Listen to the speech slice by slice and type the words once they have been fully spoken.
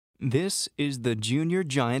This is the Junior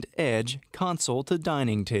Giant Edge console to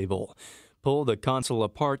dining table. Pull the console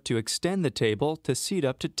apart to extend the table to seat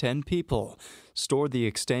up to 10 people. Store the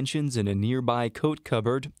extensions in a nearby coat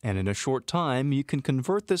cupboard, and in a short time you can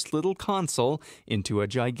convert this little console into a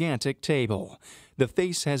gigantic table. The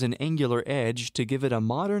face has an angular edge to give it a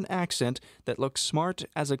modern accent that looks smart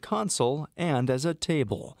as a console and as a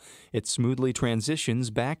table. It smoothly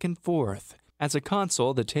transitions back and forth. As a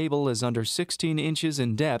console, the table is under 16 inches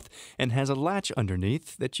in depth and has a latch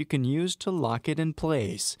underneath that you can use to lock it in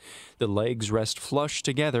place. The legs rest flush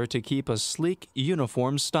together to keep a sleek,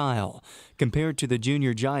 uniform style. Compared to the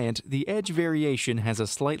Junior Giant, the Edge variation has a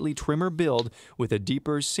slightly trimmer build with a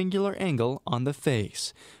deeper singular angle on the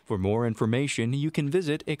face. For more information, you can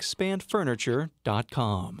visit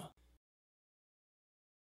expandfurniture.com.